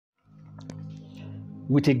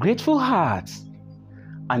With a grateful heart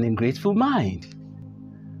and a grateful mind,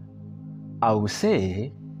 I will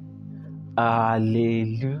say,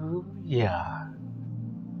 Hallelujah.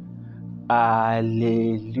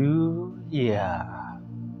 Hallelujah.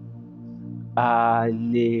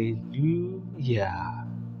 Hallelujah.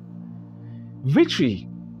 Victory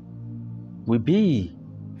will be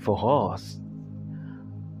for us.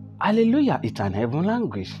 Hallelujah is an heaven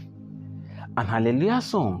language, and hallelujah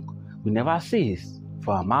song will never cease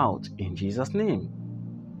from our mouth in Jesus' name.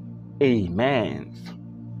 Amen.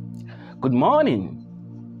 Good morning.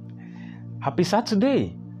 Happy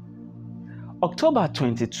Saturday, October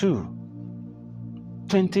 22,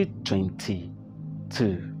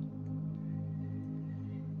 2022.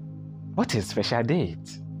 What a special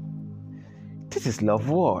date. This is Love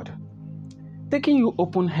Word, taking you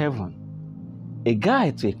open heaven, a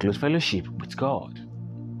guide to a close fellowship with God.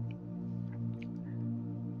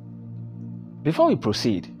 Before we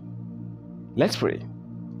proceed, let's pray.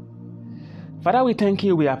 Father, we thank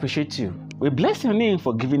you, we appreciate you. We bless your name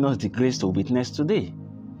for giving us the grace to witness today.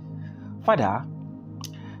 Father,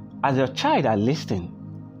 as your child are listening,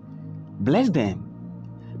 bless them,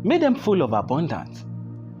 make them full of abundance,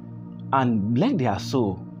 and let their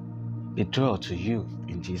soul be drawn to you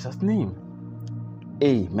in Jesus' name.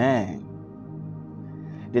 Amen.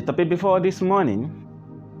 The topic before this morning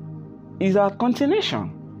is our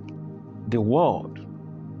continuation, the Word,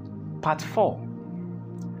 part 4,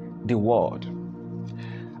 the Word.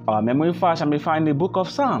 Our memory verse shall be found in the book of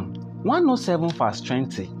Psalm 107 verse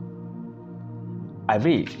 20. I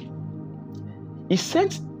read, He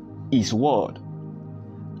sent His word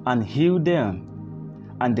and healed them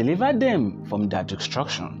and delivered them from their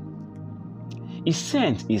destruction. He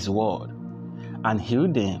sent His word and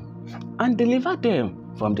healed them and delivered them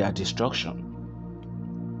from their destruction.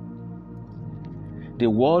 The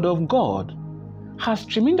word of God has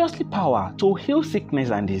tremendously power to heal sickness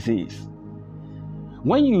and disease.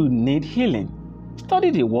 When you need healing, study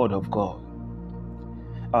the word of God.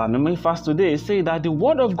 Our memory verse today says that the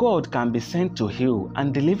word of God can be sent to heal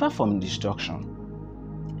and deliver from destruction.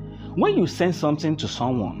 When you send something to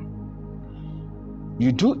someone,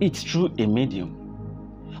 you do it through a medium.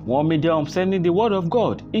 One medium of sending the word of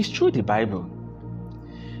God is through the Bible.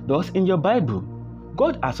 Thus, in your Bible,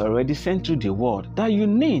 God has already sent you the word that you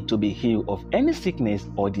need to be healed of any sickness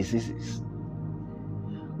or diseases.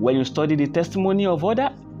 When you study the testimony of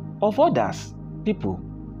others, people,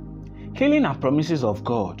 healing and promises of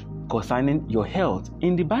God concerning your health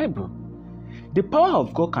in the Bible, the power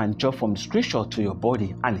of God can drop from scripture to your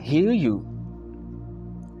body and heal you.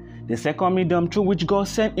 The second medium through which God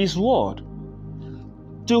sent His word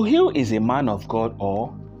to heal is a man of God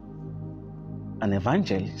or an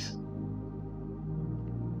evangelist.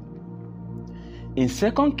 In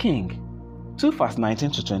 2 Kings 2 verse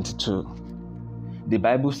 19 to 22, the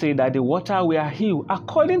Bible says that the water were healed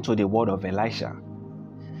according to the word of Elisha.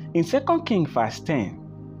 In 2 Kings 5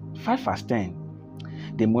 verse 10,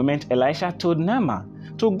 the moment Elisha told Naaman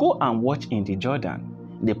to go and watch in the Jordan,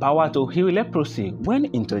 the power to heal leprosy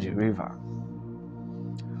went into the river.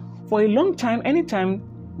 For a long time, anytime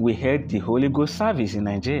we heard the Holy Ghost service in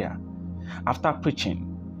Nigeria, after preaching,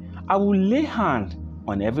 I would lay hand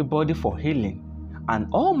on everybody for healing, and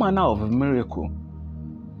all manner of miracle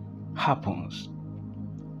happens.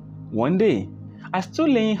 One day, I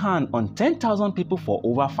stood laying hand on 10,000 people for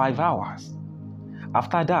over 5 hours.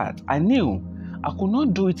 After that, I knew I could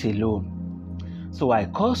not do it alone. So I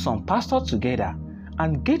called some pastors together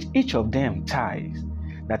and gave each of them tithes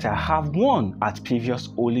that I have won at previous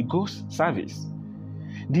Holy Ghost service.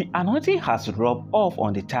 The anointing has rubbed off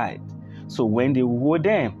on the tithe, so when they wore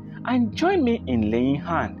them and joined me in laying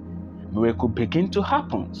hand, miracle began to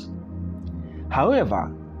happen.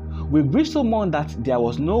 However, we grew so much that there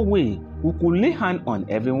was no way we could lay hand on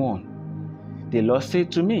everyone. The Lord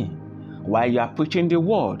said to me, while you are preaching the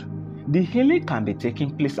word, the healing can be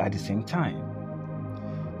taking place at the same time.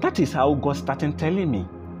 That is how God started telling me,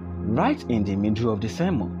 right in the middle of the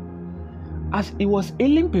sermon, as He was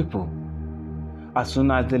healing people. As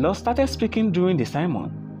soon as the Lord started speaking during the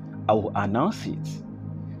sermon, I will announce it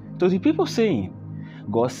to the people saying,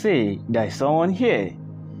 God say there is someone here.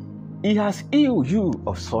 He has healed you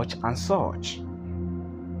of such and such.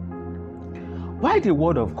 While the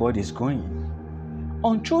word of God is going,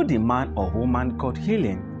 until the man or woman got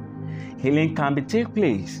healing, healing can be take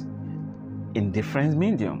place in different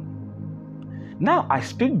medium. Now I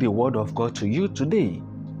speak the word of God to you today,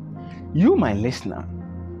 you my listener,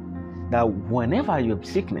 that whenever you have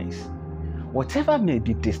sickness, whatever may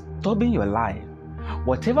be disturbing your life,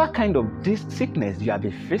 whatever kind of this sickness you have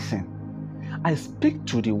been facing, I speak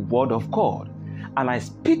to the word of God And I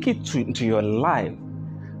speak it into your life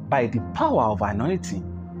by the power of anointing,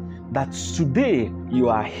 that today you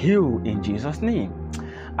are healed in Jesus' name.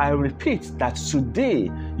 I repeat that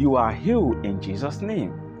today you are healed in Jesus'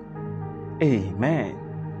 name. Amen.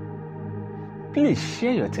 Please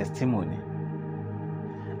share your testimony.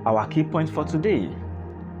 Our key point for today: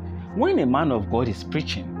 when a man of God is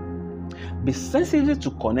preaching, be sensitive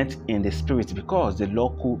to connect in the spirit, because the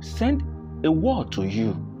Lord could send a word to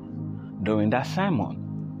you during that sermon.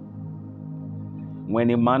 When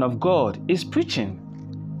a man of God is preaching,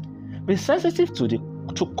 be sensitive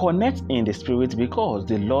to connect in the spirit, because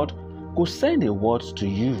the Lord could send a word to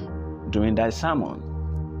you during that sermon.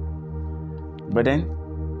 Brethren,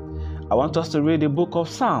 I want us to read the book of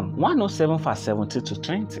Psalm 107 verse 17 to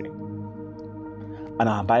 20. And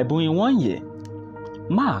our Bible in 1 year,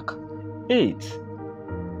 Mark 8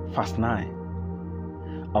 verse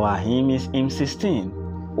 9. Our hymn is hymn 16.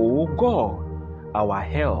 O God, our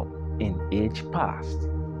help in age past.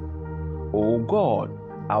 O God,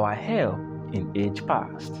 our help in age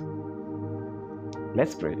past.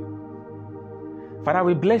 Let's pray. Father,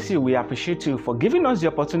 we bless you. We appreciate you for giving us the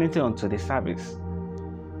opportunity on today's service.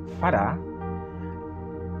 Father,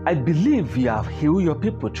 I believe you have healed your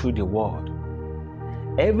people through the word.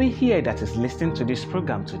 Every ear that is listening to this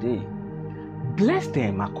program today, bless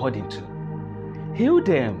them according to. Heal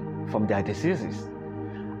them from their diseases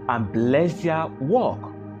and bless their work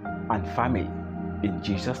and family. In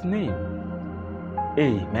Jesus' name,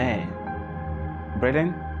 amen.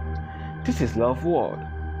 Brethren, this is Love Word.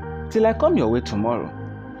 Till I come your way tomorrow,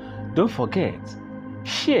 don't forget,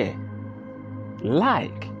 share,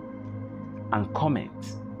 like, and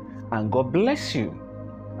comment. And God bless you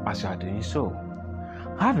as you are doing so.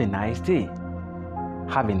 Have a nice day.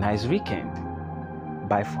 Have a nice weekend.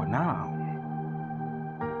 Bye for now.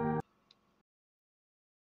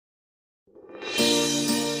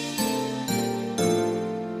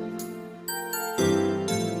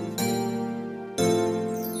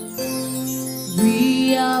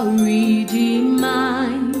 We are redeemed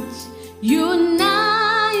minds, united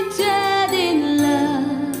in love.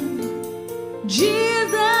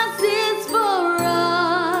 Jesus is for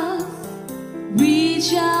us. We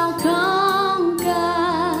shall conquer.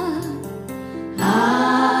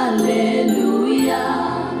 Hallelujah.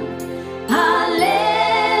 Hallelujah.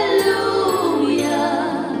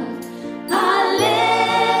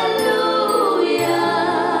 Hallelujah.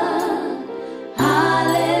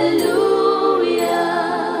 Hallelujah.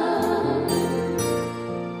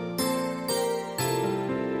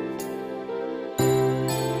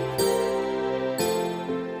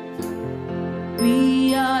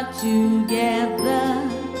 We are together,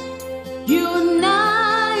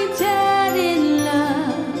 united in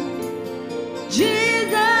love.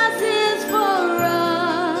 Jesus is for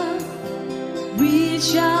us. We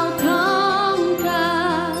shall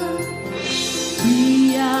conquer.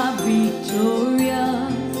 We are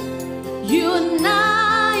victorious,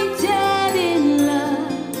 united in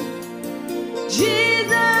love.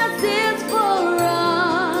 Jesus is for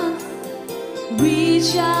us. We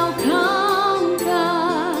shall conquer.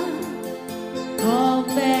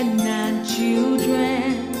 Covenant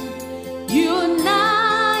children, united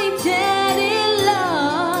in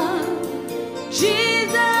love.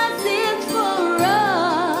 Jesus is for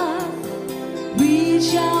us. We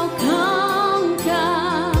shall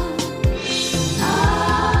conquer.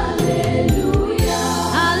 Hallelujah.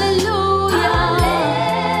 Hallelujah.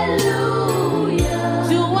 Hallelujah.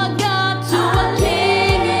 To our God, to our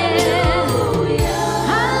King. Hallelujah.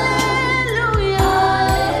 Hallelujah.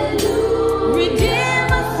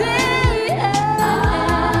 Redeemer say,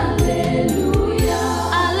 hallelujah.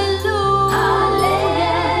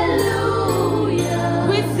 Hallelujah.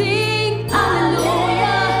 We sing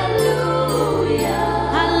hallelujah.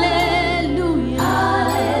 Hallelujah.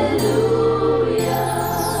 Hallelujah.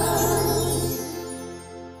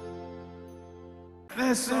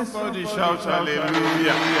 Let somebody shout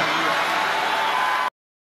hallelujah.